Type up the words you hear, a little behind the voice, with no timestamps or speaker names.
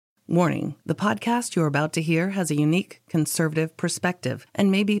Warning, the podcast you're about to hear has a unique conservative perspective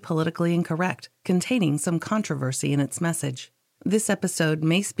and may be politically incorrect, containing some controversy in its message. This episode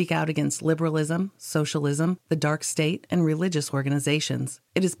may speak out against liberalism, socialism, the dark state, and religious organizations.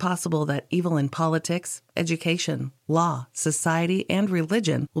 It is possible that evil in politics, education, law, society, and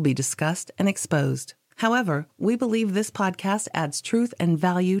religion will be discussed and exposed. However, we believe this podcast adds truth and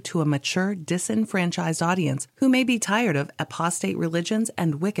value to a mature, disenfranchised audience who may be tired of apostate religions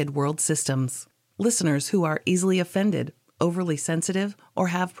and wicked world systems. Listeners who are easily offended, overly sensitive, or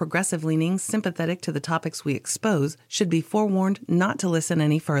have progressive leanings sympathetic to the topics we expose should be forewarned not to listen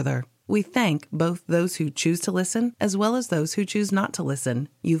any further. We thank both those who choose to listen as well as those who choose not to listen.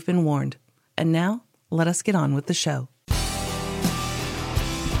 You've been warned. And now, let us get on with the show.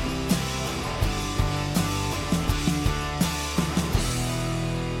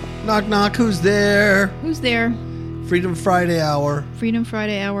 Knock, knock, who's there? Who's there? Freedom Friday Hour. Freedom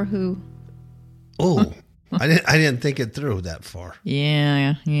Friday Hour who? Oh, I didn't think it through that far.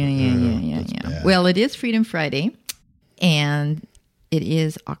 Yeah. Bad. Well, it is Freedom Friday, and it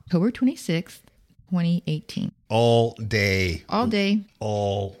is October 26th, 2018. All day. All day.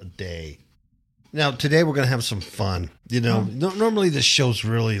 All day. Now, today we're going to have some fun. You know, normally this show's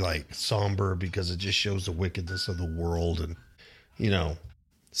really like somber because it just shows the wickedness of the world and, you know,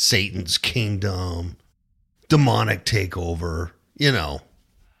 Satan's kingdom, demonic takeover, you know,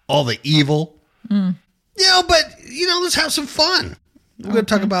 all the evil. Yeah, but, you know, let's have some fun. We're going to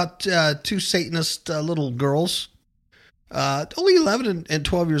talk about two Satanist little girls, only 11 and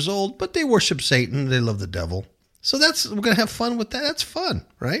 12 years old, but they worship Satan. They love the devil. So we're going to have fun with that. That's fun,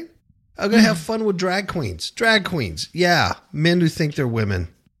 right? I'm going to have fun with drag queens. Drag queens. Yeah. Men who think they're women.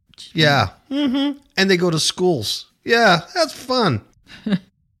 Yeah. Mm-hmm. And they go to schools. Yeah. That's fun.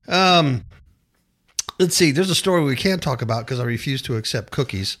 Let's see. There's a story we can't talk about because I refuse to accept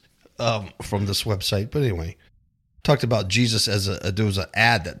cookies from this website. But anyway, talked about Jesus as there was an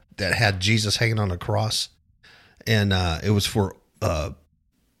ad that had Jesus hanging on a cross, and it was for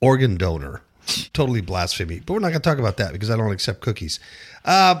organ donor. Totally blasphemy. But we're not going to talk about that because I don't accept cookies.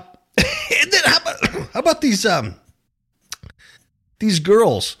 And then how about these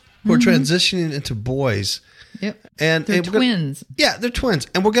girls who are transitioning into boys? Yep. And they're twins. They're twins.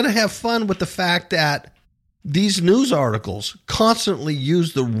 And we're going to have fun with the fact that these news articles constantly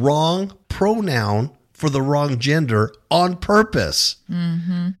use the wrong pronoun for the wrong gender on purpose.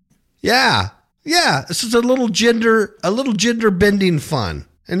 Mm-hmm. Yeah. This is a little gender bending fun.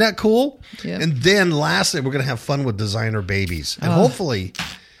 Isn't that cool? Yep. And then lastly, we're going to have fun with designer babies. And hopefully,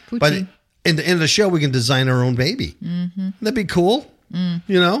 by the end of the show, we can design our own baby. Mm-hmm. That'd be cool. You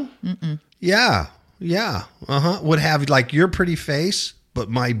know? Mm-mm. Yeah. Would have like your pretty face, but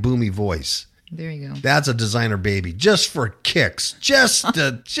my boomy voice. There you go. That's a designer baby, just for kicks, just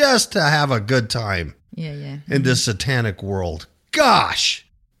to have a good time. Yeah. In this satanic world. Gosh,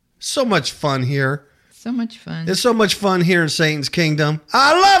 so much fun here. So much fun. There's so much fun here in Satan's kingdom.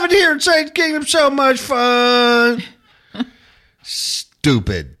 I love it here in Satan's kingdom. So much fun.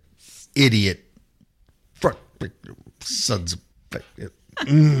 Stupid, idiot, sons of.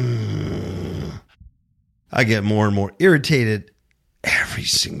 I get more and more irritated every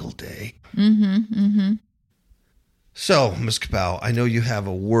single day. Mm-hmm. So, Ms. Kapow, I know you have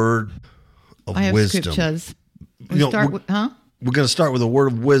a word of I have wisdom. scriptures. We're going to start with a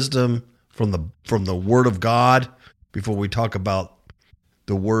word of wisdom from the Word of God before we talk about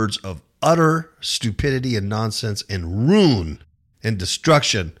the words of utter stupidity and nonsense and ruin and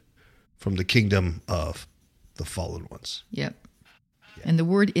destruction from the kingdom of the fallen ones. Yep. And the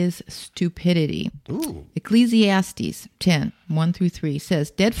word is stupidity. Ooh. Ecclesiastes 10:1-3 says,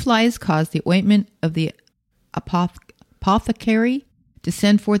 "Dead flies cause the ointment of the apothecary to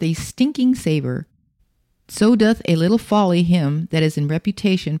send forth a stinking savor. So doth a little folly him that is in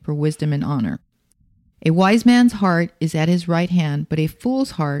reputation for wisdom and honor. A wise man's heart is at his right hand, but a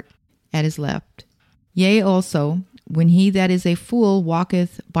fool's heart at his left. Yea, also, when he that is a fool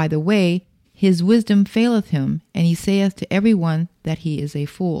walketh by the way, his wisdom faileth him, and he saith to every one that he is a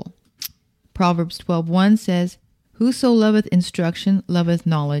fool." Proverbs 12:1 says, "Whoso loveth instruction loveth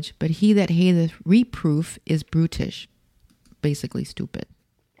knowledge, but he that hateth reproof is brutish." Basically stupid.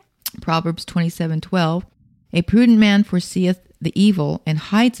 Proverbs 27:12, "A prudent man foreseeth the evil and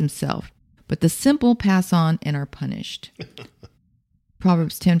hides himself, but the simple pass on and are punished."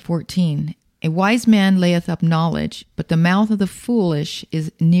 Proverbs 10:14, "A wise man layeth up knowledge, but the mouth of the foolish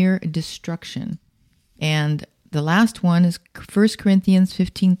is near destruction." And the last one is 1 Corinthians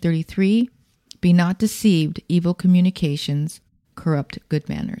 15:33, "Be not deceived, evil communications corrupt good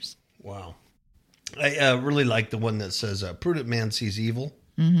manners." Wow. I really like the one that says, "A prudent man sees evil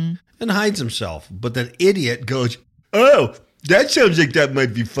and hides himself. But that idiot goes, "Oh, that sounds like that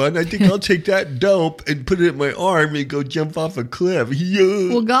might be fun. I think I'll take that dope and put it in my arm and go jump off a cliff."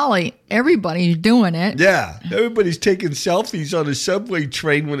 Well, golly, everybody's doing it. Yeah, everybody's taking selfies on a subway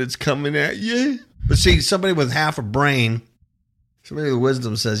train when it's coming at you. But see, somebody with half a brain, somebody with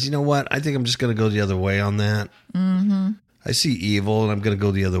wisdom says, "You know what? I think I'm just going to go the other way on that. I see evil and I'm going to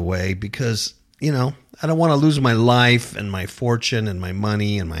go the other way because, I don't want to lose my life and my fortune and my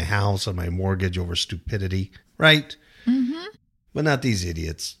money and my house and my mortgage over stupidity." Right? But not these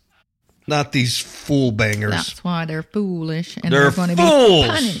idiots. Not these fool bangers. That's why they're foolish and They're they're going to fools. be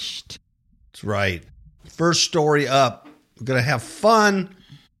punished. That's right. First story up. We're going to have fun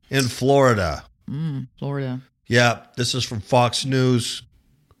in Florida. Florida. Yeah, this is from Fox News,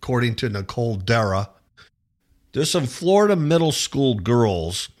 according to Nicole Dara. There's some Florida middle school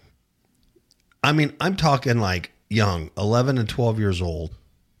girls. I mean, I'm talking like young, 11 and 12 years old,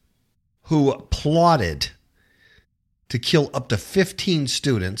 who plotted to kill up to 15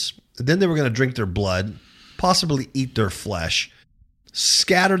 students. Then they were going to drink their blood, possibly eat their flesh,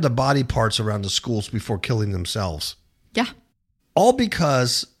 scatter the body parts around the schools before killing themselves. Yeah. All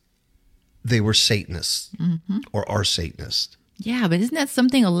because they were Satanists or are Satanists. Yeah, but isn't that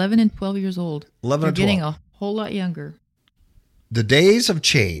something? 11 and 12 years old. 11 They're and 12. getting a whole lot younger. The days have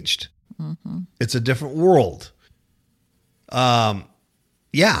changed. It's a different world. Yeah.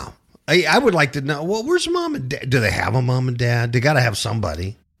 I would like to know, well, where's mom and dad? Do they have a mom and dad? They got to have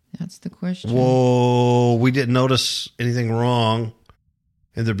somebody. That's the question. Whoa, we didn't notice anything wrong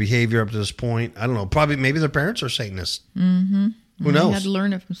in their behavior up to this point. I don't know. Probably, maybe their parents are Satanists. Who knows? They had to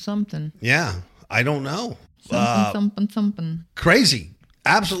learn it from something. Yeah, I don't know. Something. Crazy.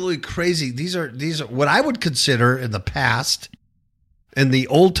 Absolutely crazy. These are what I would consider in the past, in the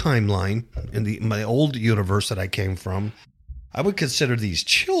old timeline, in my old universe that I came from, I would consider these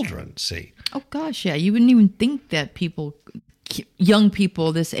children, see. Oh, gosh, yeah. You wouldn't even think that young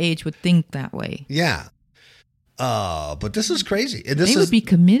people this age would think that way. Yeah. But this is crazy. And this they would be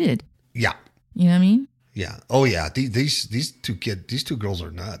committed. Yeah. You know what I mean? Yeah. Oh, yeah. These two girls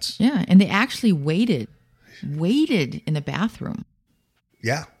are nuts. Yeah, and they actually waited in the bathroom.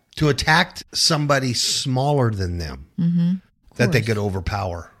 Yeah. To attack somebody smaller than them that they could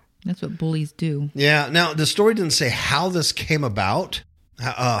overpower. That's what bullies do. Yeah. Now, the story didn't say how this came about,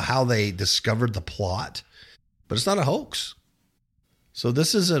 how they discovered the plot, but it's not a hoax. So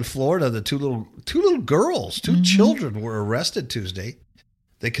this is in Florida. The two little girls, two children were arrested Tuesday.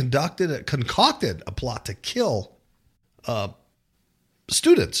 They concocted a plot to kill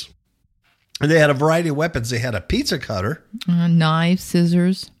students. And they had a variety of weapons. They had a pizza cutter. Knives,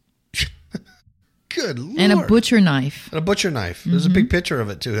 scissors. Good Lord. And a butcher knife. There's a big picture of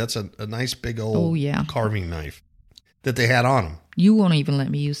it, too. That's a nice big old carving knife that they had on them. You won't even let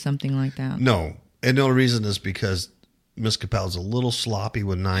me use something like that. No. And the only reason is because Miss Capel's a little sloppy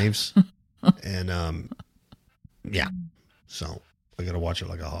with knives. And, yeah. So I got to watch her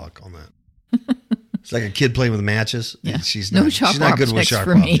like a hawk on that. It's like a kid playing with matches. Yeah. She's No not, sharp she's not good with objects sharp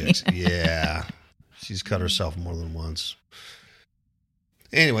for me. objects. Yeah. She's cut herself more than once.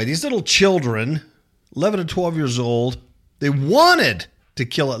 Anyway, these little children, 11 and 12 years old, they wanted to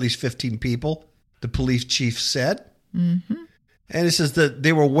kill at least 15 people, the police chief said. And it says that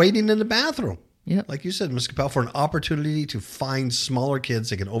they were waiting in the bathroom. Yep. Like you said, Ms. Capel, for an opportunity to find smaller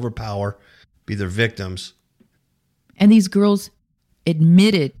kids they can overpower, be their victims. And these girls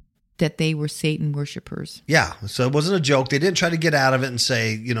admitted that they were Satan worshipers. Yeah. So it wasn't a joke. They didn't try to get out of it and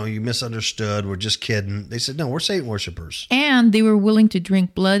say, you misunderstood. We're just kidding. They said, no, we're Satan worshipers. And they were willing to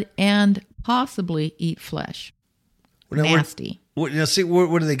drink blood and possibly eat flesh. Nasty. See,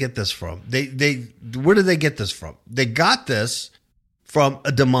 where do they get this from? Where did they get this from? They got this from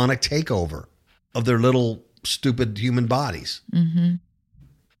a demonic takeover of their little stupid human bodies. And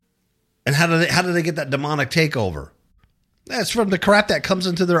how do they get that demonic takeover? That's from the crap that comes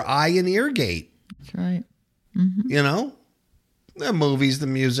into their eye and ear gate. That's right. The movies, the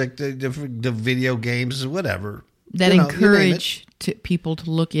music, the video games, whatever. That encourage people to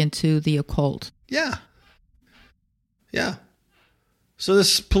look into the occult. Yeah. Yeah. So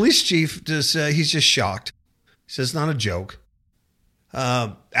this police chief, he's just shocked. He says it's not a joke.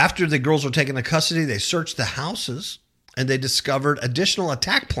 After the girls were taken into custody, they searched the houses and they discovered additional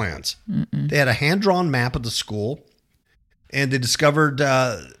attack plans. They had a hand-drawn map of the school, and they discovered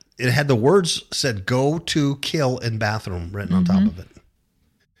it had the words said "Go to kill in bathroom" written on top of it.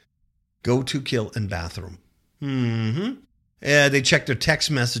 Go to kill in bathroom. They checked their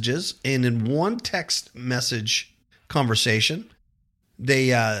text messages, and in one text message conversation,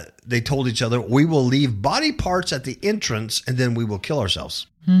 they told each other, we will leave body parts at the entrance and then we will kill ourselves.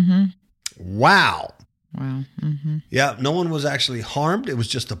 Mm-hmm. Wow. Wow. Mm-hmm. Yeah, no one was actually harmed. It was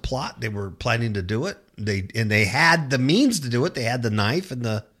just a plot. They were planning to do it. They had the means to do it. They had the knife and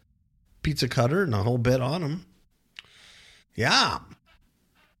the pizza cutter and the whole bit on them. Yeah.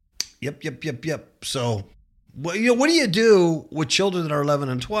 Yep. So, what do you do with children that are 11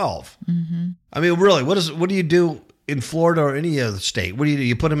 and 12? Mm-hmm. I mean, really, what do you do in Florida or any other state? What do?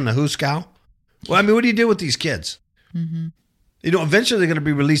 You put them in a hoosegow? Well, I mean, what do you do with these kids? Mm-hmm. Eventually they're going to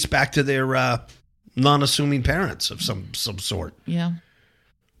be released back to their non-assuming parents of some sort. Yeah.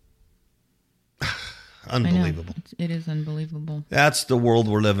 Unbelievable. It is unbelievable. That's the world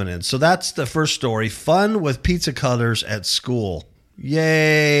we're living in. So that's the first story. Fun with pizza cutters at school.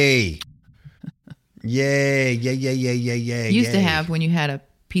 Yay. Yay. You used to have, when you had a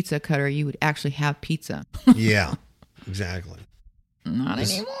pizza cutter, you would actually have pizza. Yeah, exactly. Not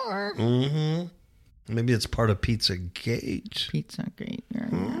anymore. Mm-hmm. Maybe it's part of Pizzagate. Pizzagate.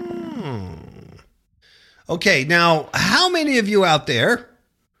 Okay, now, how many of you out there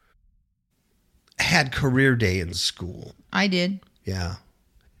had career day in school? I did. Yeah.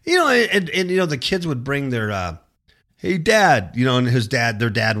 And the kids would bring their, hey, Dad, and their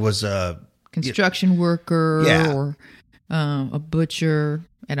dad was a construction worker, yeah, or a butcher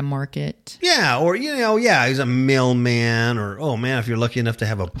at a market. Yeah, or, he's a mailman, or, oh, man, if you're lucky enough to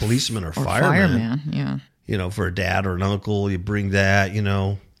have a policeman or fireman. Yeah. For a dad or an uncle, you bring that,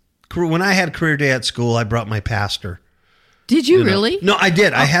 When I had career day at school, I brought my pastor. Did you really? No, I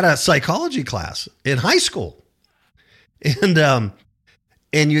did. I had a psychology class in high school.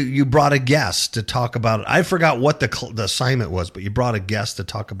 And you brought a guest to talk about it. I forgot what the assignment was, but you brought a guest to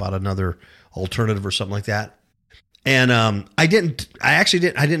talk about another alternative or something like that. And I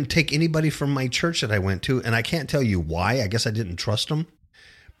didn't take anybody from my church that I went to, and I can't tell you why. I guess I didn't trust them.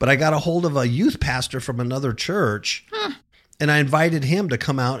 But I got a hold of a youth pastor from another church, and I invited him to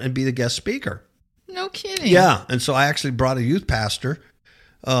come out and be the guest speaker. No kidding. Yeah, and so I actually brought a youth pastor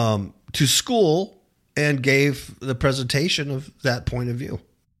to school and gave the presentation of that point of view.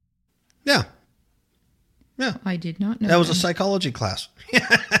 Yeah. I did not know that was a psychology class.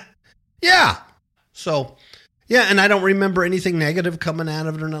 Yeah. So, yeah, and I don't remember anything negative coming out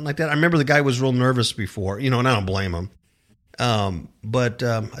of it or nothing like that. I remember the guy was real nervous before, and I don't blame him. But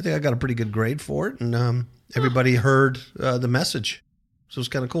I think I got a pretty good grade for it, and everybody heard the message. So it was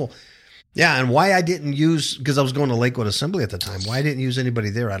kind of cool. Yeah, and why I didn't use, because I was going to Lakewood Assembly at the time, why I didn't use anybody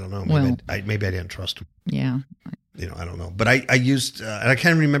there, I don't know. Maybe I didn't trust them. Yeah. I don't know. But I used, and I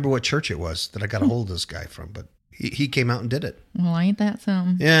can't remember what church it was that I got a hold of this guy from, but he came out and did it. Well, ain't that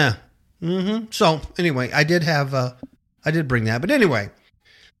something? Yeah. Mm-hmm. So anyway, I did bring that. But anyway,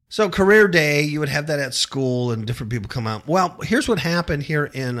 so career day, you would have that at school and different people come out. Well, here's what happened here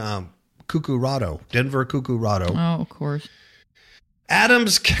in Denver, Cucurado. Oh, of course.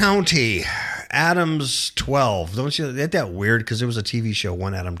 Adams County, Adams 12. Isn't that weird? Because there was a TV show,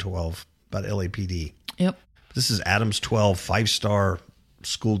 One Adam 12, about LAPD. Yep. This is Adams 12, 5-star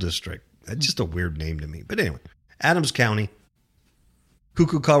school district. That's just a weird name to me. But anyway, Adams County,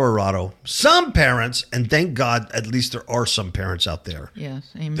 Cucurado. Some parents, and thank God, at least there are some parents out there.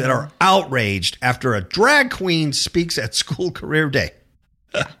 Yes, amen. That are outraged after a drag queen speaks at school career day.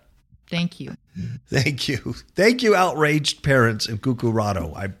 Thank you. Thank you. Thank you, outraged parents in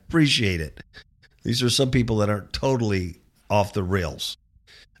Cucurado. I appreciate it. These are some people that are totally off the rails.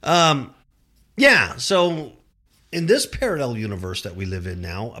 Yeah, so in this parallel universe that we live in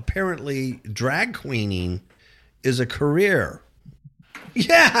now, apparently drag queening is a career.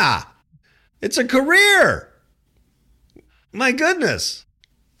 Yeah, it's a career. My goodness.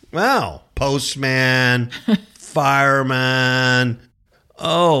 Wow. Postman, fireman.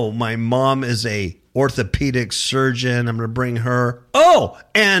 Oh, my mom is a orthopedic surgeon. I'm going to bring her. Oh,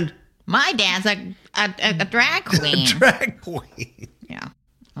 and my dad's a drag queen. Drag queen. Yeah.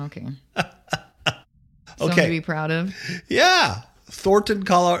 Okay. Okay. Something to be proud of. Yeah. Thornton,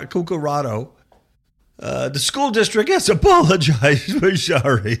 Cucurado. The school district has apologized for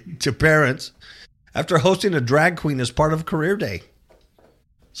sorry to parents after hosting a drag queen as part of career day.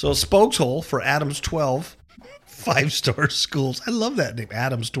 So a spokeshole for Adams 12 5-star schools. I love that name,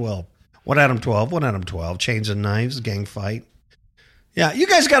 Adams 12. One Adam 12, chains and knives, gang fight. Yeah, you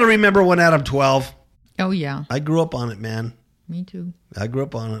guys got to remember One Adam 12. Oh, yeah. I grew up on it, man. Me too. I grew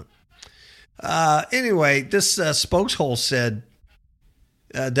up on it. Anyway, this spokeshole said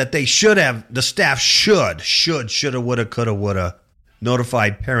that they should have, the staff shoulda, woulda, coulda, woulda,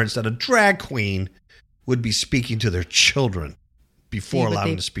 notified parents that a drag queen would be speaking to their children. before but allowing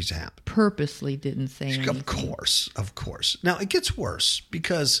they the speech to happen. Purposely didn't say anything. Of course. Now, it gets worse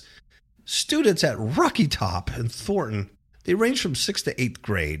because students at Rocky Top and Thornton, they range from 6th to 8th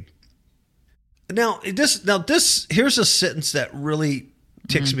grade. Now, here's a sentence that really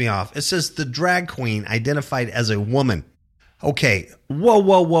ticks me off. It says the drag queen identified as a woman. Okay,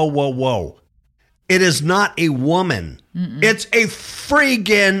 whoa. It is not a woman. It's a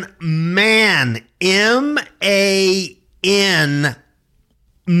friggin' man. M-A-N,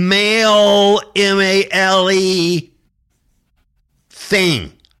 male, M-A-L-E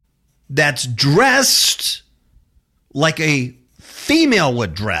thing that's dressed like a female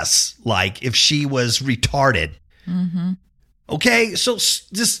would dress like if she was retarded. Okay, so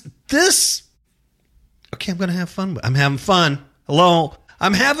this. Okay, I'm gonna have fun. I'm having fun. Hello,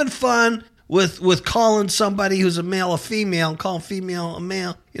 I'm having fun with calling somebody who's a male a female and calling female a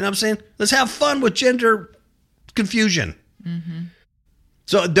male. You know what I'm saying? Let's have fun with gender confusion.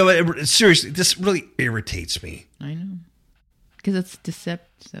 So seriously, this really irritates me. I know, because it's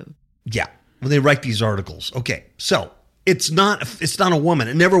deceptive. Yeah, when they write these articles. Okay, so it's not a woman.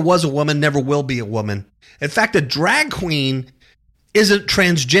 It never was a woman. Never will be a woman. In fact, a drag queen isn't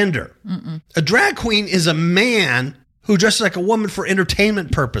transgender. A drag queen is a man who dresses like a woman for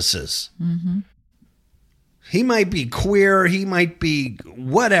entertainment purposes. He might be queer, he might be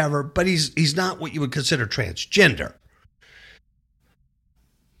whatever, but he's not what you would consider transgender.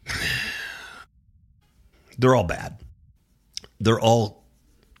 They're all bad. They're all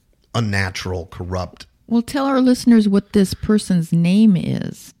unnatural, corrupt. Well, tell our listeners what this person's name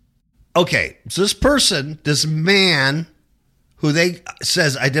is. Okay, so this man, who they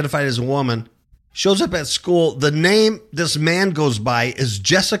says identified as a woman, shows up at school. The name this man goes by is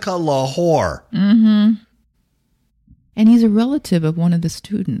Jessica Lahore. And he's a relative of one of the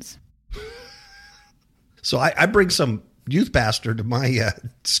students. So I bring some youth pastor to my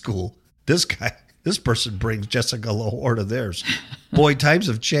school. This person brings Jessica Lahore to theirs. Boy, times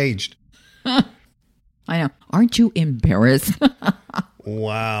have changed. I know. Aren't you embarrassed?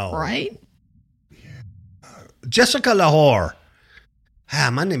 Wow. Right? Jessica Lahore.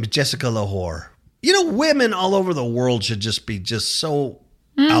 My name is Jessica Lahore. You know, women all over the world should just be so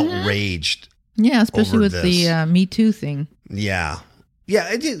outraged. Yeah, especially over with this. the Me Too thing. Yeah. Yeah,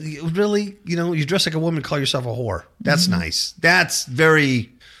 it really, you dress like a woman, call yourself a whore. That's nice. That's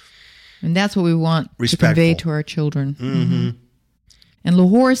very And that's what we want respectful to convey to our children. And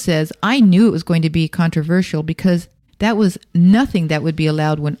Lahore says, I knew it was going to be controversial because that was nothing that would be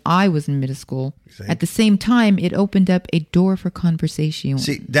allowed when I was in middle school. At the same time, it opened up a door for conversation.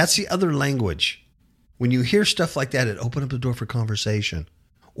 See, that's the other language. When you hear stuff like that, it opened up the door for conversation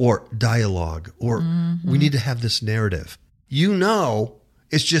or dialogue or we need to have this narrative. You know,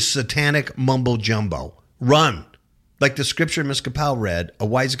 it's just satanic mumbo jumbo. Run. Like the scripture Miss Kapow read, a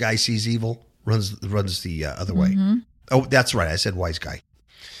wise guy sees evil, runs the other way. Oh, that's right. I said wise guy.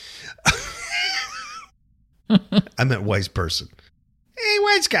 I meant wise person. Hey,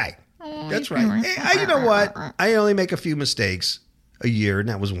 wise guy. That's right. Hey, you know what? I only make a few mistakes a year, and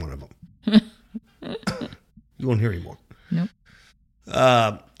that was one of them. You won't hear anymore. Nope.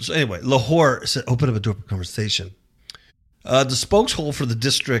 So anyway, Lahore said, open up a door for conversation. The spokeshole for the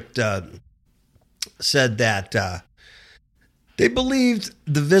district said that they believed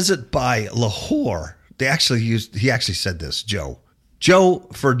the visit by Lahore. He actually said this, Joe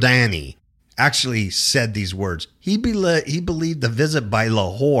Ferdani actually said these words. He believed the visit by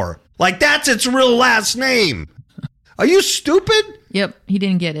Lahore. Like, that's its real last name. Are you stupid? Yep, he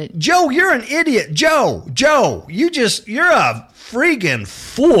didn't get it. Joe, you're an idiot. Joe, you're a freaking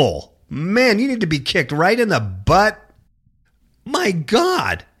fool. Man, you need to be kicked right in the butt. My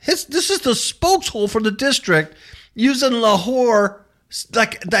God. This is the spokeshole for the district using Lahore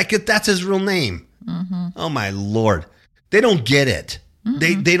like that's his real name. Oh, my Lord. They don't get it.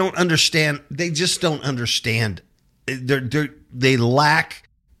 They don't understand. They just don't understand. They lack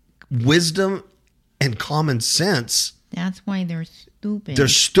wisdom and common sense. That's why they're stupid. They're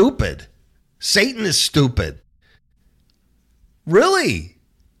stupid. Satan is stupid. Really?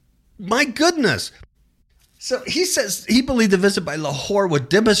 My goodness. So he says he believed the visit by Lahore would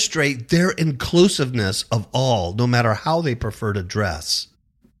demonstrate their inclusiveness of all, no matter how they prefer to dress.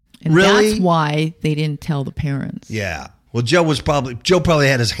 And really? That's why they didn't tell the parents. Yeah. Well, Joe probably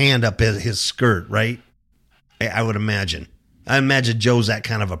had his hand up his skirt, right? I would imagine. I imagine Joe's that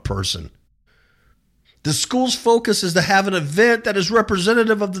kind of a person. The school's focus is to have an event that is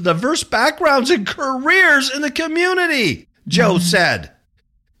representative of the diverse backgrounds and careers in the community, Joe said.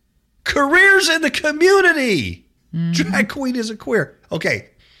 Careers in the community. Drag queen is a queer. Okay.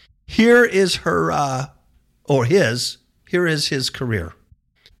 Here is her, or his Here is his career.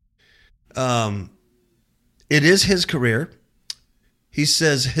 It is his career. He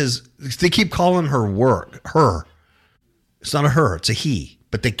says they keep calling her her. It's not a her, it's a he,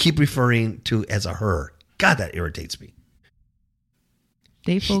 but they keep referring to as a her. God, that irritates me.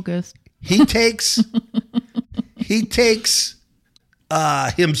 Stay focused. He takes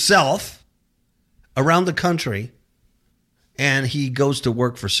himself around the country, and he goes to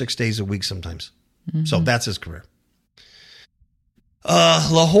work for 6 days a week sometimes. Mm-hmm. So that's his career.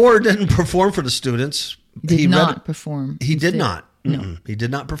 Lahore didn't perform for the students. He did not perform. He did not. No. He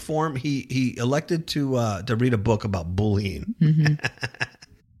did not perform. He elected to read a book about bullying. Mm-hmm.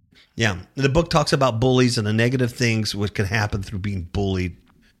 Yeah. The book talks about bullies and the negative things which can happen through being bullied.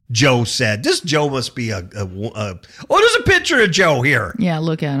 Joe said, this Joe must be there's a picture of Joe here. Yeah,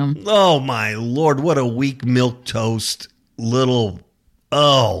 look at him. Oh, my Lord. What a weak milquetoast little,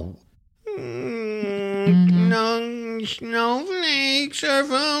 No, snowflakes are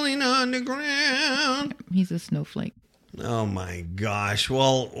falling on the ground. He's a snowflake. Oh, my gosh.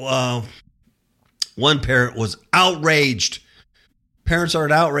 Well, one parent was outraged. Parents are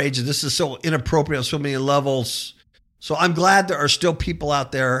outraged. This is so inappropriate on so many levels. So I'm glad there are still people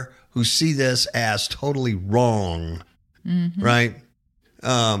out there who see this as totally wrong, right?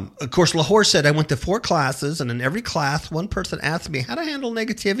 Of course, Lahore said, I went to 4 classes, and in every class, one person asked me how to handle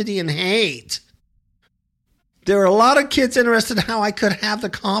negativity and hate. There are a lot of kids interested in how I could have the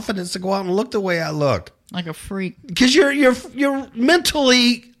confidence to go out and look the way I look. Like a freak. Because you're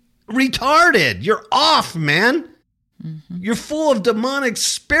mentally retarded. You're off, man. Mm-hmm. You're full of demonic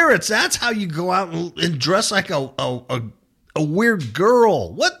spirits. That's how you go out and dress like a weird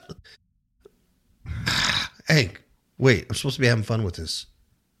girl. What? Hey, wait. I'm supposed to be having fun with this.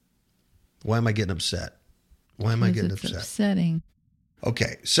 Why am I getting upset? Why am I getting upset? It's upsetting.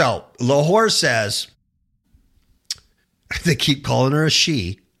 Okay, so Lahore says they keep calling her a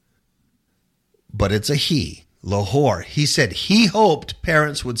she, but it's a he. Lahore. He said he hoped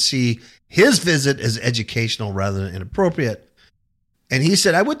parents would see his visit as educational rather than inappropriate. And he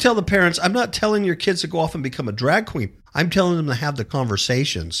said, I would tell the parents, I'm not telling your kids to go off and become a drag queen. I'm telling them to have the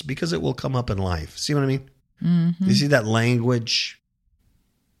conversations because it will come up in life. See what I mean? Mm-hmm. You see that language?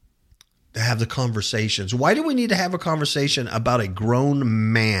 To have the conversations. Why do we need to have a conversation about a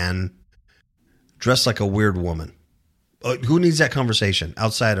grown man dressed like a weird woman? Who needs that conversation?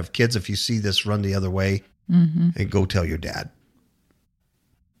 Outside of kids, if you see this, run the other way and go tell your dad.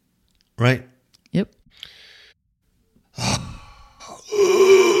 Right? Yep. I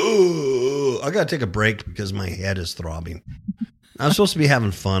got to take a break because my head is throbbing. I'm supposed to be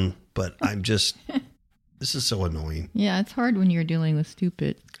having fun, but I'm just, this is so annoying. Yeah, it's hard when you're dealing with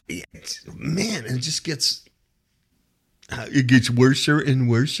stupid. Man, it just gets worse and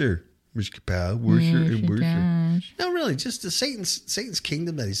worse. Mr. Kapow, worse and worse. Gosh. No, really, just the Satan's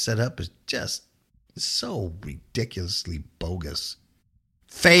kingdom that he set up is just so ridiculously bogus.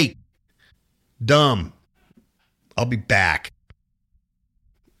 Fake. Dumb. I'll be back.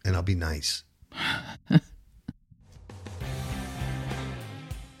 And I'll be nice.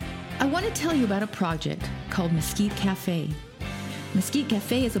 I want to tell you about a project called Mesquite Cafe. Mesquite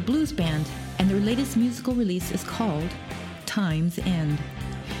Cafe is a blues band, and their latest musical release is called Time's End.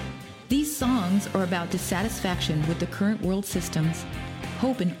 These songs are about dissatisfaction with the current world systems,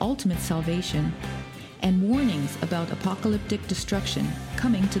 hope in ultimate salvation, and warnings about apocalyptic destruction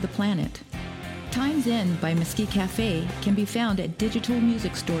coming to the planet. Time's End by Mesquite Cafe can be found at digital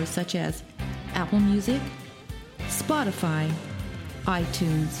music stores such as Apple Music, Spotify,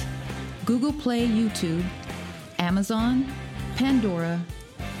 iTunes, Google Play, YouTube, Amazon, Pandora,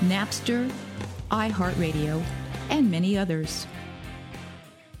 Napster, iHeartRadio, and many others.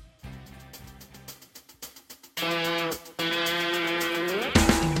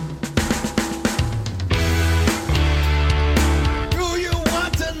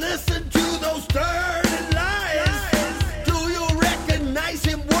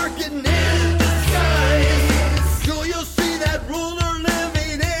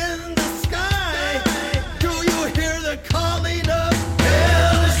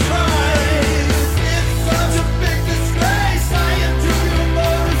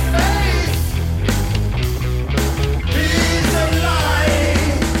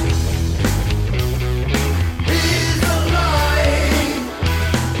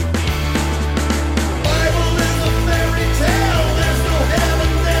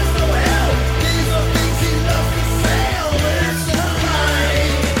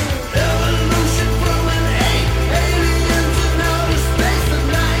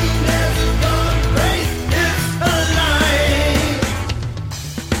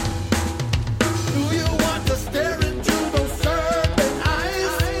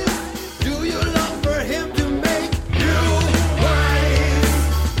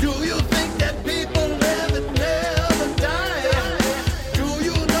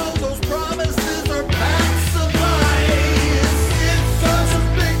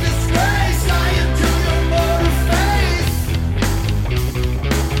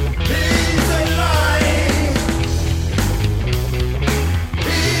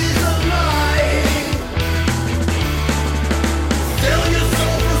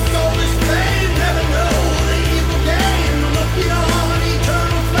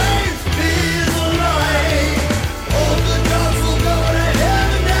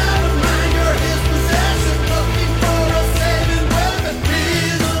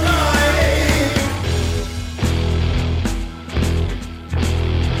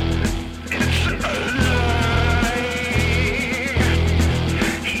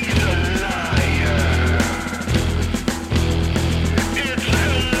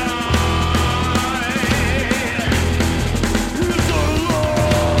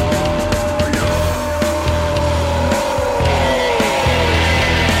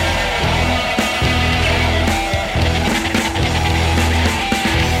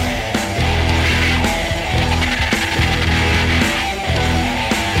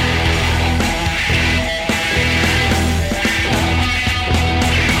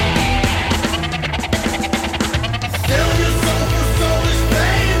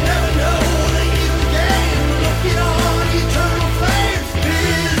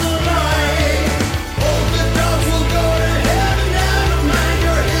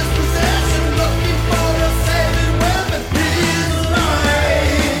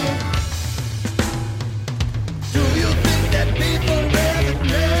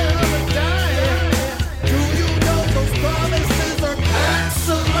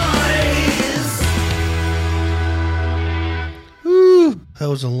 That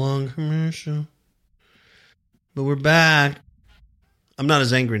was a long commercial. But we're back. I'm not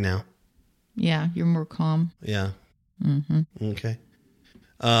as angry now. Yeah, you're more calm. Yeah. Mm-hmm. Okay.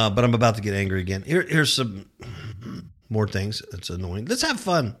 But I'm about to get angry again. Here's some more things. It's annoying. Let's have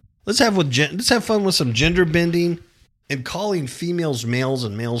fun. Let's have fun with some gender bending and calling females males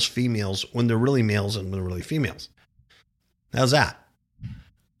and males females when they're really males and when they're really females. How's that?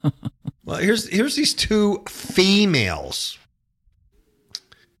 Well, here's these two females.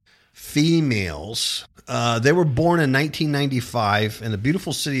 They were born in 1995 in the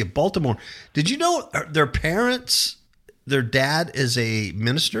beautiful city of Baltimore. Did you know their parents, their dad is a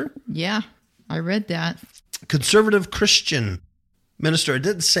minister? Yeah, I read that. Conservative Christian minister. It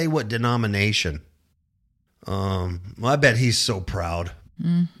didn't say what denomination. Well, I bet he's so proud.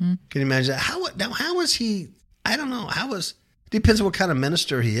 Mm-hmm. Can you imagine that? How is he? I don't know. Depends on what kind of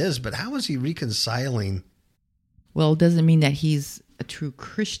minister he is, but how is he reconciling? Well, it doesn't mean that he's a true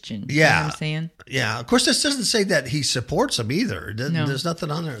Christian. Yeah. You know what I'm saying? Yeah. Of course, this doesn't say that he supports them either. No. There's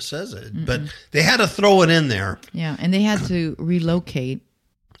nothing on there that says it. Mm-mm. But they had to throw it in there. Yeah, and they had to relocate.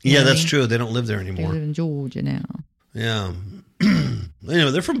 Yeah, that's true. They don't live there They anymore. live in Georgia now. Yeah.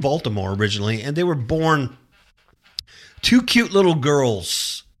 Anyway, they're from Baltimore originally, and they were born two cute little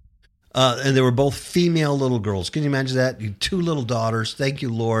girls. And they were both female little girls. Can you imagine that? You two little daughters. Thank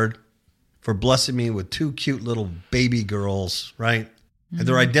you, Lord, for blessing me with two cute little baby girls, right? Mm-hmm. And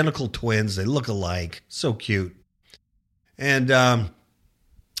they're identical twins. They look alike. So cute. And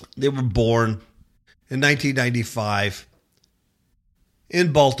they were born in 1995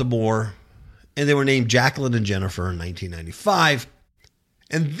 in Baltimore. And they were named Jacqueline and Jennifer in 1995.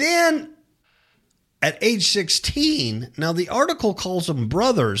 And then at age 16, now the article calls them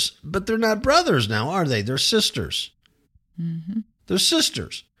brothers, but they're not brothers now, are they? They're sisters. Mm-hmm. They're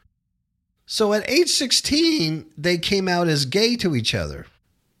sisters. So at age 16, they came out as gay to each other.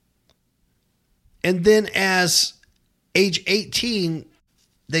 And then as age 18,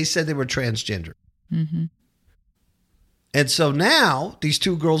 they said they were transgender. Mm-hmm. And so now these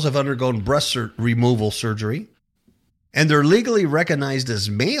two girls have undergone breast removal surgery, and they're legally recognized as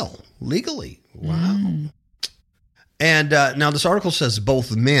male. Legally. Wow. Mm. And now this article says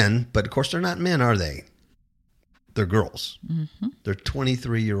both men, but of course they're not men, are they? They're girls. Mm-hmm. They're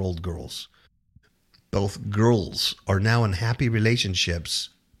 23-year-old girls. Both girls are now in happy relationships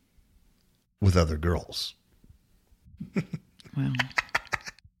with other girls. Wow.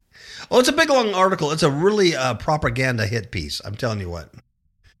 Oh, it's a big, long article. It's a really propaganda hit piece. I'm telling you what.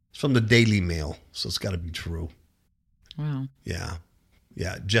 It's from the Daily Mail, so it's got to be true. Wow. Yeah.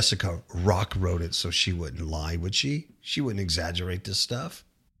 Yeah. Jessica Rock wrote it, so she wouldn't lie, would she? She wouldn't exaggerate this stuff.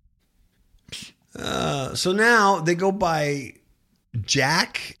 So now they go by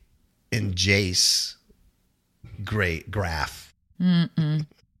Jack and Jace Graff. Mm-mm.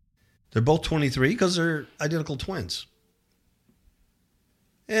 They're both 23 because they're identical twins.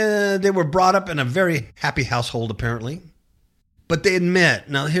 And they were brought up in a very happy household, apparently. But they admit,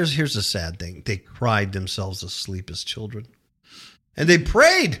 now here's the sad thing. They cried themselves asleep as children. And they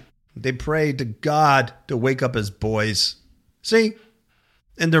prayed. They prayed to God to wake up as boys. See?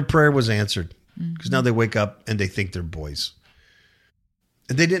 And their prayer was answered. Because now they wake up and they think they're boys.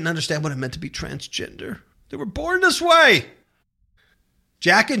 And they didn't understand what it meant to be transgender. They were born this way.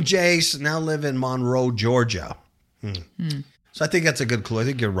 Jack and Jace now live in Monroe, Georgia. So I think that's a good clue. I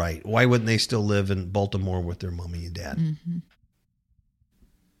think you're right. Why wouldn't they still live in Baltimore with their mommy and dad? Mm-hmm.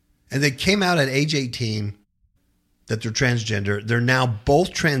 And they came out at age 18 that they're transgender. They're now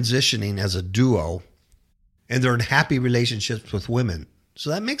both transitioning as a duo, and they're in happy relationships with women. So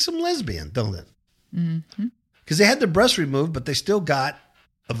that makes them lesbian, don't it? Mm-hmm. Because they had their breast removed, but they still got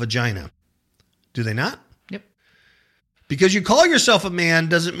a vagina. Do they not? Yep. Because you call yourself a man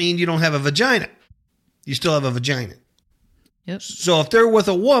doesn't mean you don't have a vagina. You still have a vagina. Yep. So if they're with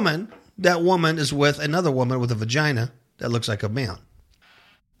a woman, that woman is with another woman with a vagina that looks like a man.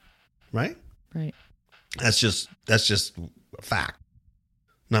 Right? Right. That's just a fact.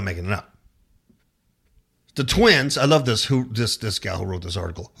 Not making it up. The twins, I love this this gal who wrote this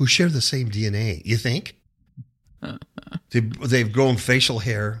article, who share the same DNA. You think? They've grown facial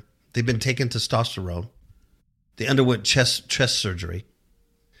hair. They've been taking testosterone. They underwent chest surgery.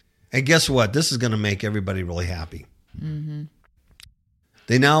 And guess what? This is going to make everybody really happy. Mm-hmm.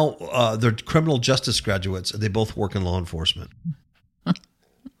 They now, they're criminal justice graduates, and they both work in law enforcement.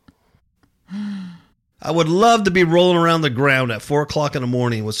 I would love to be rolling around the ground at 4 o'clock in the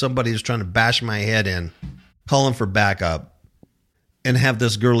morning with somebody who's trying to bash my head in, calling for backup, and have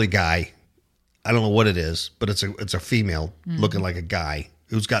this girly guy, I don't know what it is, but it's a female looking like a guy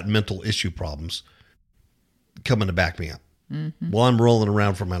who's got mental issue problems, coming to back me up. while I'm rolling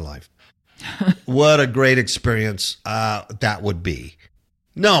around for my life. What a great experience that would be.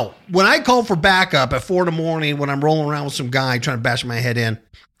 No, when I call for backup at 4 a.m. when I'm rolling around with some guy trying to bash my head in,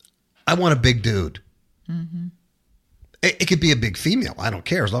 I want a big dude. Mm-hmm. It could be a big female. I don't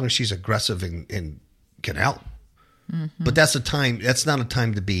care as long as she's aggressive and can help. Mm-hmm. But that's not a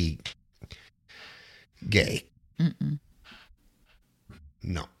time to be gay. Mm-mm.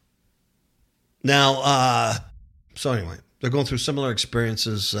 No. Now, so anyway, they're going through similar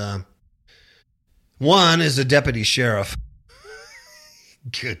experiences. One is a deputy sheriff.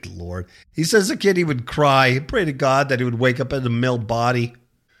 Good Lord. He says the kid, he would cry, pray to God that he would wake up in a male body.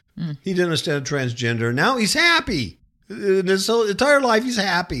 He didn't understand transgender. Now he's happy. In his whole entire life, he's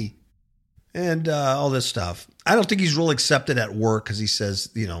happy. And all this stuff. I don't think he's real accepted at work because he says,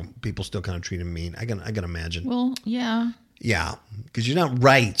 people still kind of treat him mean. I can imagine. Well, yeah. Yeah, because you're not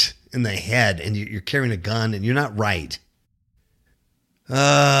right in the head and you're carrying a gun and you're not right.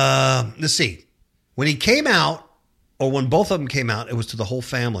 Let's see. When he came out, or when both of them came out, it was to the whole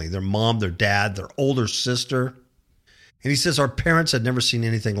family, their mom, their dad, their older sister. And he says our parents had never seen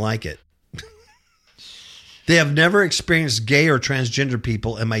anything like it. They have never experienced gay or transgender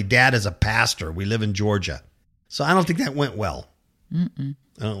people, and my dad is a pastor. We live in Georgia. So I don't think that went well. Mm-mm.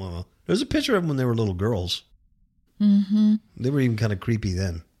 I don't know. Well. There's a picture of them when they were little girls. Mm-hmm. They were even kind of creepy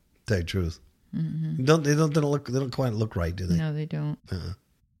then, to tell you the truth. Mm-hmm. They don't quite look right, do they? No, they don't.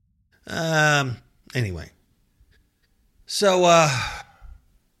 Anyway. So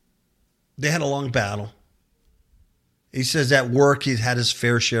they had a long battle. He says at work he's had his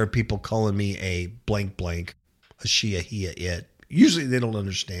fair share of people calling me a blank blank, a she, a he, a it. Usually they don't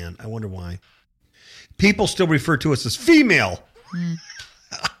understand. I wonder why. People still refer to us as female.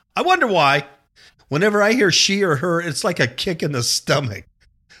 I wonder why. Whenever I hear she or her, it's like a kick in the stomach.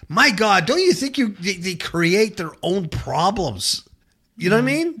 My God, don't you think they create their own problems? You know what I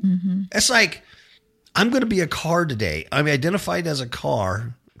mean? Mm-hmm. It's like, I'm going to be a car today. I'm identified as a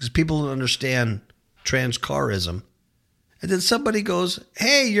car because people don't understand trans-carism. And then somebody goes,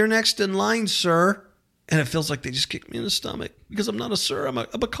 hey, you're next in line, sir. And it feels like they just kicked me in the stomach because I'm not a sir. I'm a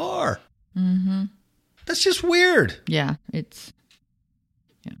car. Mm-hmm. That's just weird. Yeah,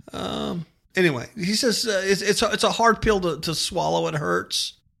 Anyway, he says it's a hard pill to swallow. It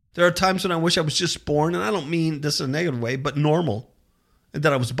hurts. There are times when I wish I was just born, and I don't mean this in a negative way, but normal, and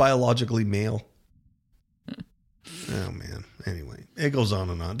that I was biologically male. Oh man. Anyway, it goes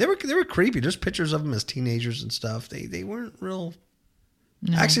on and on. They were creepy. There's pictures of them as teenagers and stuff. They weren't real.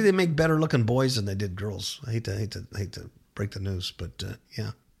 No. Actually, they make better looking boys than they did girls. I hate to break the news, but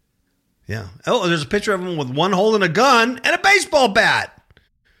yeah. Oh, there's a picture of them with one holding a gun and a baseball bat.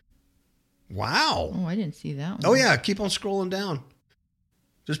 Wow. Oh, I didn't see that one. Oh yeah, keep on scrolling down.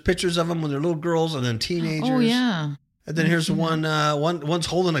 There's pictures of them when they're little girls and then teenagers. Oh yeah. And then here's one's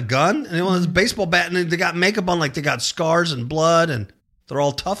holding a gun, and the one has a baseball bat, and they got makeup on like they got scars and blood, and they're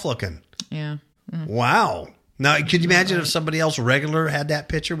all tough looking. Yeah. Wow. Now, could you imagine if somebody else regular had that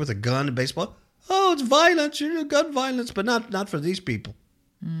picture with a gun and baseball? Oh, it's violence, gun violence, but not for these people.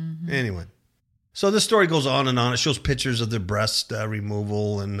 Mm-hmm. Anyway, so this story goes on and on. It shows pictures of their breast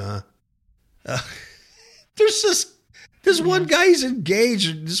removal, and there's this one guy he's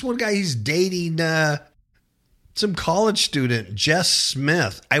engaged. This one guy he's dating. Some college student, Jess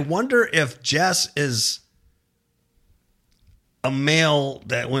Smith. I wonder if Jess is a male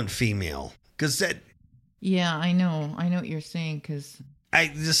that went female. Because that... Yeah, I know what you're saying, because... I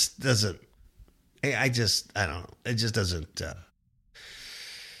don't know. It just doesn't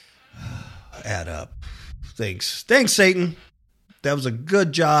add up. Thanks, Satan. That was a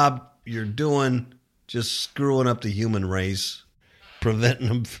good job you're doing just screwing up the human race.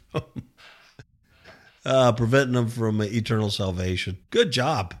 Preventing them from eternal salvation. Good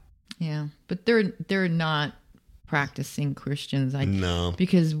job. Yeah, but they're not practicing Christians. No,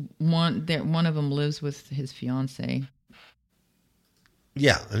 because one of them lives with his fiance.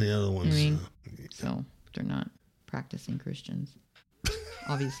 Yeah, and the other one's. So they're not practicing Christians,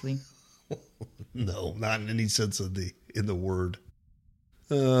 obviously. No, not in any sense of in the word.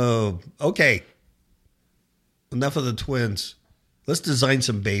 Oh, okay. Enough of the twins. Let's design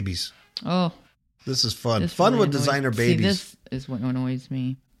some babies. Oh. This is fun. Fun with designer babies. See, this is what annoys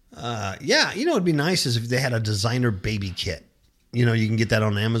me. Yeah, it'd be nice is if they had a designer baby kit. You can get that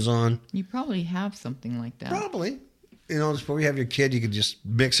on Amazon. You probably have something like that. Probably. Before you have your kid, you could just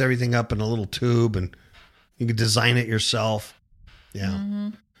mix everything up in a little tube and you could design it yourself. Yeah. Mm-hmm.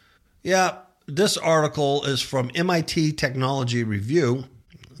 Yeah, this article is from MIT Technology Review.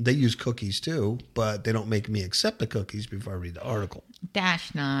 They use cookies too, but they don't make me accept the cookies before I read the article.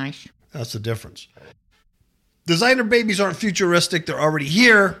 That's nice. That's the difference. Designer Babies Aren't Futuristic. They're Already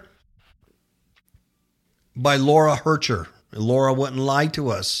Here by Laura Hercher. Laura wouldn't lie to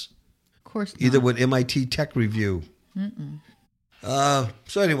us. Of course not. Either with MIT Tech Review. So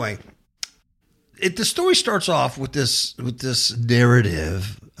anyway, the story starts off with this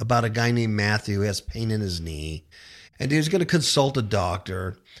narrative about a guy named Matthew who has pain in his knee, and he was going to consult a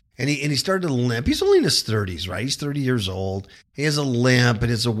doctor, and he started to limp. He's only in his 30s, right? He's 30 years old. He has a limp,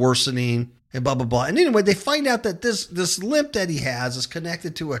 and it's a worsening, and blah blah blah. And anyway, they find out that this limp that he has is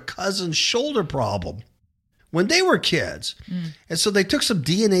connected to a cousin's shoulder problem when they were kids. And so they took some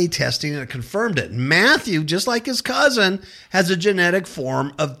DNA testing and it confirmed it. Matthew, just like his cousin, has a genetic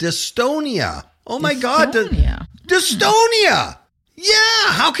form of dystonia. Oh my God. Dystonia.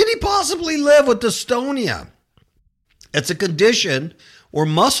 Yeah. How can he possibly live with dystonia? It's a condition where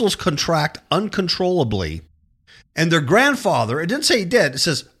muscles contract uncontrollably. And their grandfather, it didn't say he did, it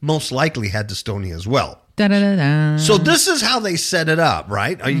says most likely had dystonia as well. Da-da-da-da. So this is how they set it up,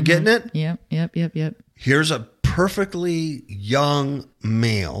 right? Are you getting it? Yep. Here's a perfectly young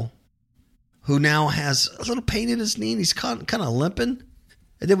male who now has a little pain in his knee and he's kind of limping.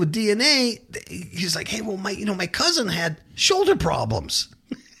 And then with DNA, he's like, hey, well, my cousin had shoulder problems.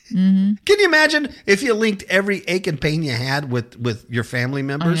 Can you imagine if you linked every ache and pain you had with your family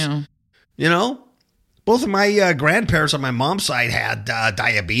members? I know. You know, both of my grandparents on my mom's side had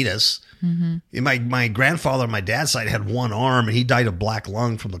diabetes. My grandfather on my dad's side had one arm and he died of black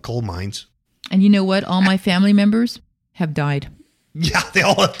lung from the coal mines. And you know what? All my family members have died. Yeah, they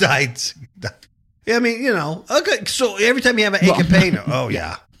all have died. I mean, you know, okay. So every time you have an ache and pain, oh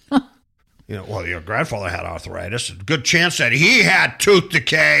yeah. You know, well, your grandfather had arthritis. Good chance that he had tooth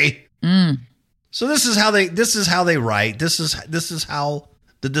decay. So this is how they write. This is how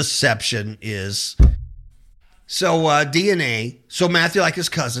the deception is. So DNA. So Matthew, like his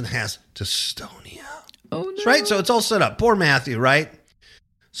cousin, has dystonia. Oh no! Right. So it's all set up. Poor Matthew, right?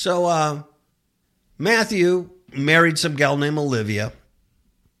 So Matthew married some gal named Olivia,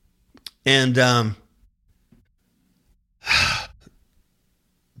 and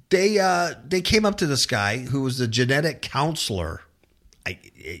they came up to this guy who was the genetic counselor. I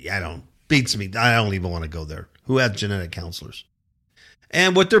don't even want to go there. Who had genetic counselors?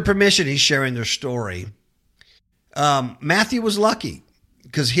 And with their permission, he's sharing their story. Matthew was lucky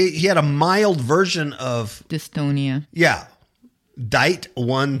because he had a mild version of dystonia. Yeah, Dite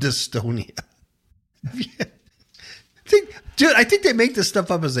 1 dystonia. Dude, I think they make this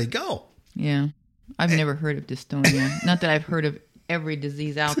stuff up as they go. Yeah, I've never heard of dystonia. Not that I've heard of every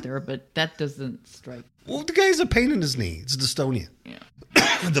disease out there, but that doesn't strike. Well, the guy has a pain in his knee. It's dystonia.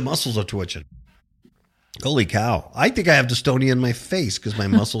 Yeah. The muscles are twitching. Holy cow. I think I have dystonia in my face because my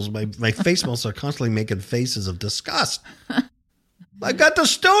muscles, my face muscles are constantly making faces of disgust. I got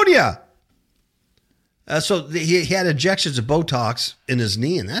dystonia. So he had injections of Botox in his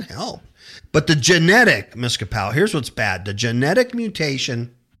knee, and that helped. But the genetic, Ms. Kapow, here's what's bad. The genetic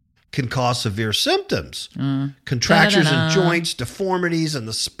mutation can cause severe symptoms. Contractures in joints, deformities in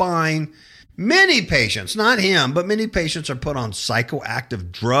the spine. Many patients, not him, but many patients are put on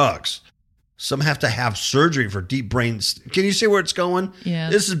psychoactive drugs. Some have to have surgery for deep brain. Can you see where it's going? Yeah.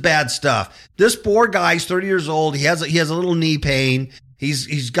 This is bad stuff. This poor guy's 30 years old. He has a little knee pain.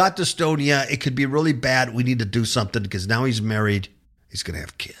 He's got dystonia. It could be really bad. We need to do something because now he's married. He's going to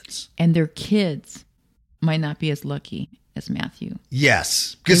have kids. And their kids might not be as lucky as Matthew.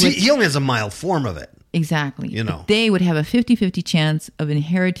 Yes, because he only has a mild form of it. Exactly. You know. But they would have a 50-50 chance of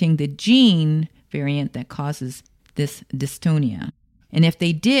inheriting the gene variant that causes this dystonia. And if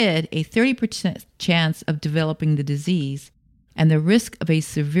they did, a 30% chance of developing the disease, and the risk of a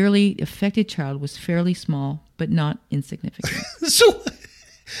severely affected child was fairly small, but not insignificant. So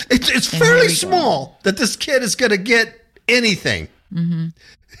it's fairly small that this kid is going to get anything.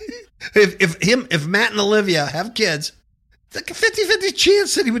 If Matt and Olivia have kids, it's like a 50-50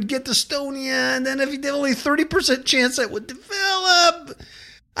 chance that he would get dystonia, and then if he did, only 30% chance that would develop.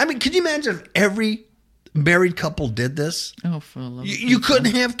 I mean, can you imagine if every married couple did this? Oh, for the love of you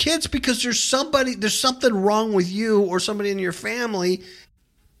couldn't have kids because there's something wrong with you or somebody in your family.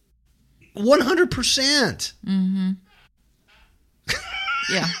 100%.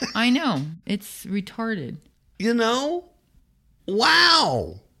 Yeah, I know. It's retarded. You know?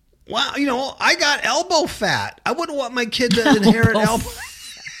 Wow. You know, I got elbow fat. I wouldn't want my kid to inherit elbow.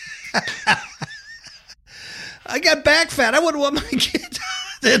 I got back fat. I wouldn't want my kid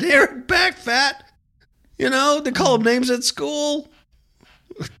to inherit back fat. You know, they call them names at school.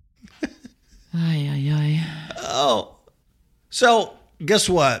 Ay. Oh. So, guess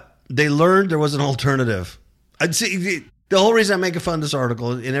what? They learned there was an alternative. I'd see the whole reason I'm making fun of this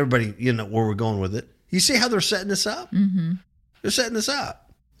article, and everybody, you know where we're going with it, You see how they're setting this up? Mm-hmm. They're setting this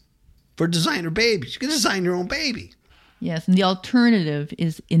up for designer babies. You can design your own baby. Yes, and the alternative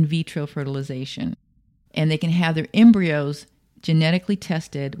is in vitro fertilization. And they can have their embryos genetically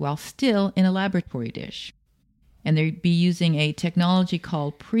tested while still in a laboratory dish. And they'd be using a technology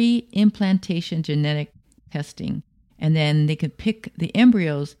called pre-implantation genetic testing. And then they could pick the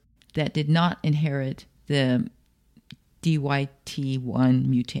embryos that did not inherit the DYT1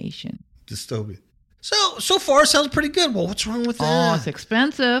 mutation. Dystopia. So far, it sounds pretty good. Well, what's wrong with that? Oh, it's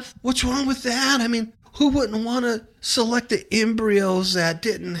expensive. What's wrong with that? I mean, who wouldn't want to select the embryos that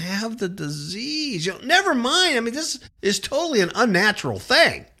didn't have the disease? Never mind. I mean, this is totally an unnatural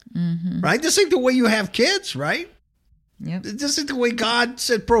thing, right? This ain't the way you have kids, right? Yep. This ain't the way God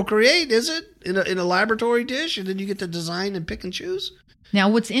said procreate, is it? In a laboratory dish, and then you get to design and pick and choose? Now,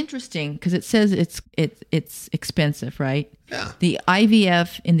 what's interesting, because it says it's expensive, right? Yeah. The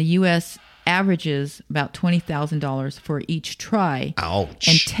IVF in the U.S. averages about $20,000 for each try. Ouch.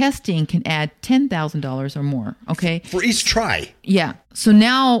 And testing can add $10,000 or more, okay? For each try. Yeah. So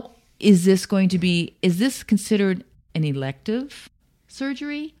now, is this considered an elective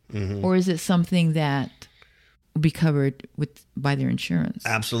surgery? Mm-hmm. Or is it something that will be covered by their insurance?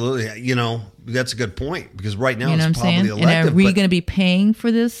 Absolutely. That's a good point, because right now You know it's what I'm probably saying? elective. And are we going to be paying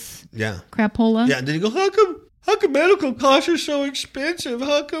for this Yeah. crapola? Yeah, and then you go, how come medical costs are so expensive?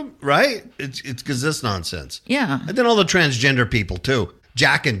 How come? Right? It's because this nonsense. Yeah. And then all the transgender people, too.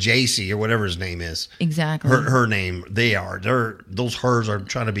 Jack and JC, or whatever his name is. Exactly. Her name, those hers are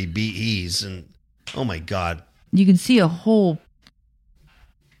trying to be BEs. And, oh, my God. You can see a whole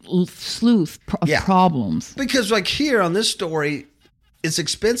slew of problems. Because, like, here on this story, it's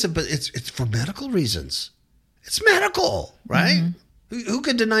expensive, but it's for medical reasons. It's medical, right? Mm-hmm. Who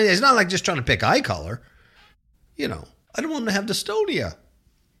could deny that? It's not like just trying to pick eye color. I don't want them to have dystonia.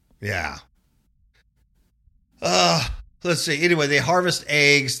 Yeah. Let's see. Anyway, they harvest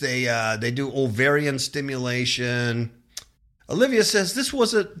eggs. They do ovarian stimulation. Olivia says, this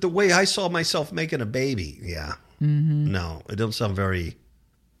wasn't the way I saw myself making a baby. Yeah. Mm-hmm. No, it don't sound very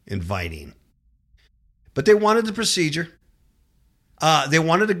inviting. But they wanted the procedure. They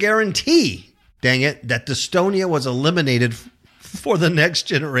wanted a guarantee, dang it, that dystonia was eliminated for the next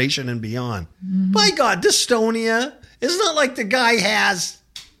generation and beyond. Mm-hmm. My God, dystonia. It's not like the guy has,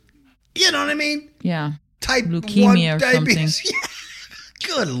 you know what I mean? Yeah. Type leukemia 1 or diabetes. something.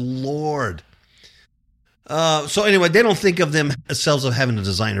 Yeah. Good Lord. So anyway, they don't think of themselves of having a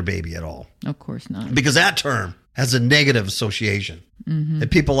designer baby at all. Of course not. Because that term has a negative association. Mm-hmm.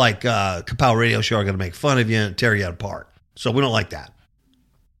 And people like Kapow Radio Show are going to make fun of you and tear you apart. So we don't like that.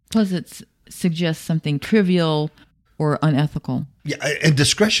 Plus it suggests something trivial or unethical. Yeah, and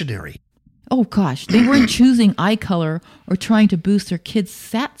discretionary. Oh, gosh. They weren't choosing eye color or trying to boost their kid's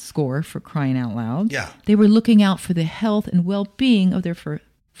SAT score, for crying out loud. Yeah. They were looking out for the health and well-being of their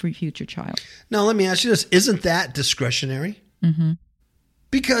future child. Now, let me ask you this. Isn't that discretionary? Mm-hmm.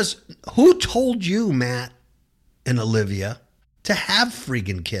 Because who told you, Matt and Olivia, to have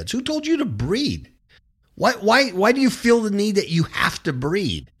freaking kids? Who told you to breed? Why do you feel the need that you have to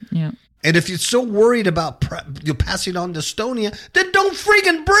breed? Yeah. And if you're so worried about passing on dystonia, then don't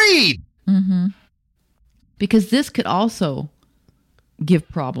freaking breed. Mm-hmm. Because this could also give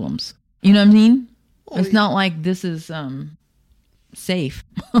problems. You know what I mean? Well, it's not like this is safe.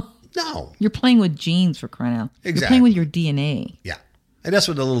 No. You're playing with genes, for crying out. Exactly. You're playing with your DNA. Yeah. And that's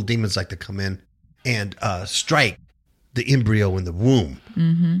where the little demons like to come in and strike the embryo in the womb.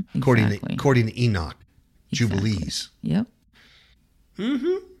 Mm-hmm. Exactly. According to Enoch. Exactly. Jubilees. Yep.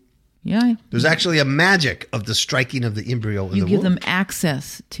 Mm-hmm. Yeah. There's actually a magic of the striking of the embryo in the womb. You give them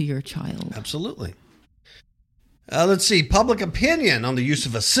access to your child. Absolutely. Let's see. Public opinion on the use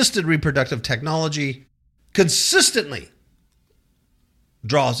of assisted reproductive technology consistently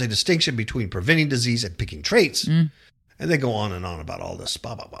draws a distinction between preventing disease and picking traits. And they go on and on about all this.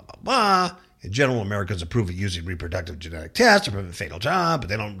 Blah, blah, blah, blah, blah. In general, Americans approve of using reproductive genetic tests to prevent fatal job, but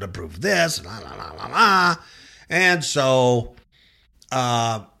they don't approve this, and blah, blah, blah, blah. And so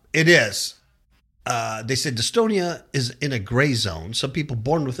it is. They said dystonia is in a gray zone. Some people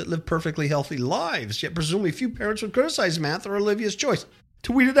born with it live perfectly healthy lives, yet presumably few parents would criticize Matt or Olivia's choice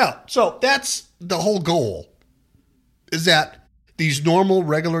to weed it out. So that's the whole goal, is that these normal,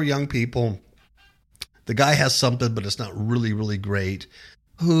 regular young people, the guy has something, but it's not really, really great.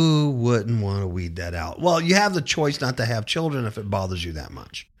 Who wouldn't want to weed that out? Well, you have the choice not to have children if it bothers you that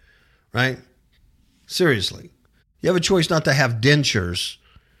much, right? Seriously. You have a choice not to have dentures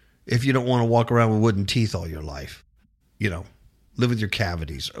if you don't want to walk around with wooden teeth all your life. Live with your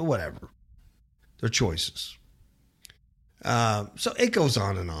cavities or whatever. They're choices. So it goes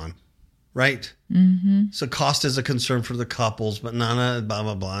on and on. right? Mm-hmm. So cost is a concern for the couples, but blah,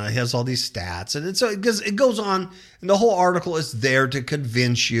 blah, blah. It has all these stats. And it goes on, and the whole article is there to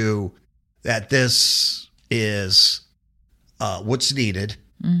convince you that this is what's needed.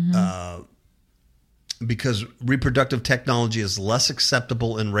 Mm-hmm. Because reproductive technology is less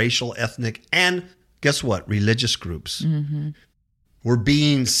acceptable in racial, ethnic, and guess what? Religious groups. Mm-hmm. We're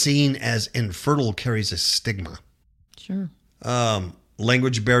being seen as infertile carries a stigma. Sure.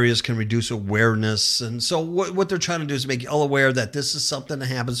 Language barriers can reduce awareness. And so what they're trying to do is make you all aware that this is something that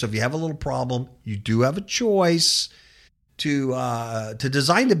happens. So if you have a little problem, you do have a choice to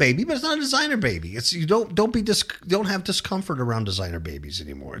design the baby, but it's not a designer baby. It's you don't have discomfort around designer babies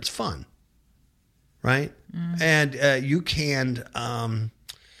anymore. It's fun. Right? Mm-hmm. And you can,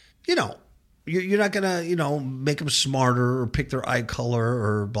 you're not going to, make them smarter or pick their eye color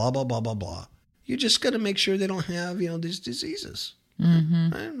or blah, blah, blah, blah, blah. You're just going to make sure they don't have, these diseases.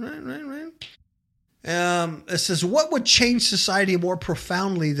 Mm-hmm. Right. It says, what would change society more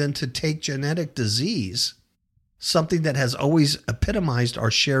profoundly than to take genetic disease, something that has always epitomized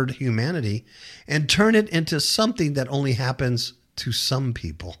our shared humanity, and turn it into something that only happens to some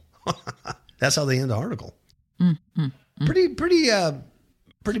people? That's how they end the article. Pretty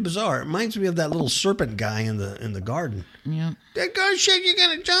bizarre. It reminds me of that little serpent guy in the garden. Yeah. That guy said you're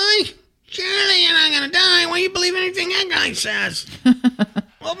gonna die. Surely you're not gonna die. Why do you believe anything that guy says?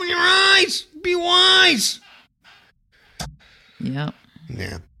 Open your eyes. Be wise. Yeah.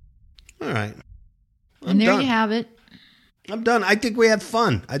 Yeah. All right. And there you have it. I'm done. I think we had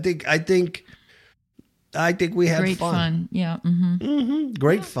fun. I think we had Great fun. Yeah. Mm-hmm. Mm-hmm.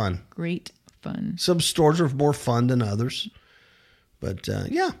 Great fun. Great fun. Some stores are more fun than others. But,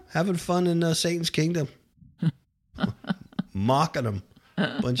 having fun in Satan's kingdom. Mocking them.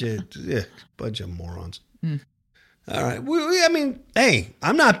 Bunch of morons. Mm. All right. Hey,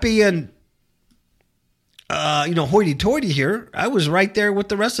 I'm not being, hoity-toity here. I was right there with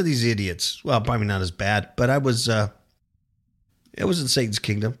the rest of these idiots. Well, probably not as bad, but I was in Satan's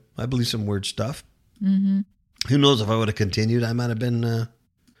kingdom. I believe some weird stuff. Mm-hmm. Who knows if I would have continued? I might have been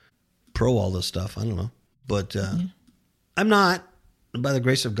pro all this stuff. I don't know. But I'm not. By the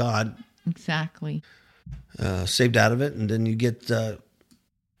grace of God. Exactly. Saved out of it. And then you get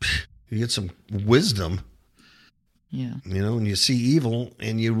some wisdom. Yeah. And you see evil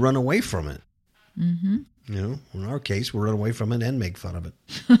and you run away from it. Mm-hmm. In our case, we run away from it and make fun of it.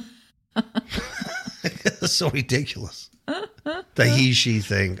 It's so ridiculous. The he, she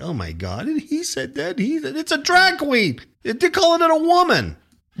thing. Oh my God. He said that. It's a drag queen. They're calling it a woman.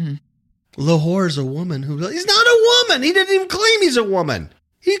 Mm. Lahore is a woman he's not a woman. He didn't even claim he's a woman.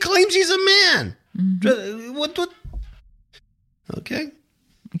 He claims he's a man. Mm-hmm. What? Okay.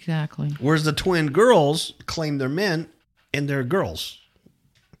 Exactly. Whereas the twin girls claim they're men and they're girls.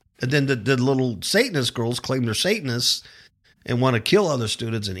 And then the little Satanist girls claim they're Satanists and want to kill other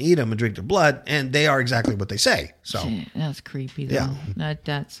students and eat them and drink their blood. And they are exactly what they say. So that's creepy, though. Yeah.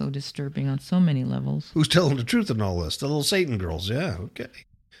 That's so disturbing on so many levels. Who's telling the truth in all this? The little Satan girls. Yeah. Okay.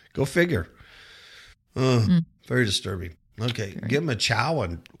 Go figure. Very disturbing. Okay, give them a chow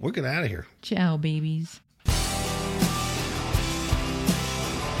and we'll get out of here. Ciao, babies.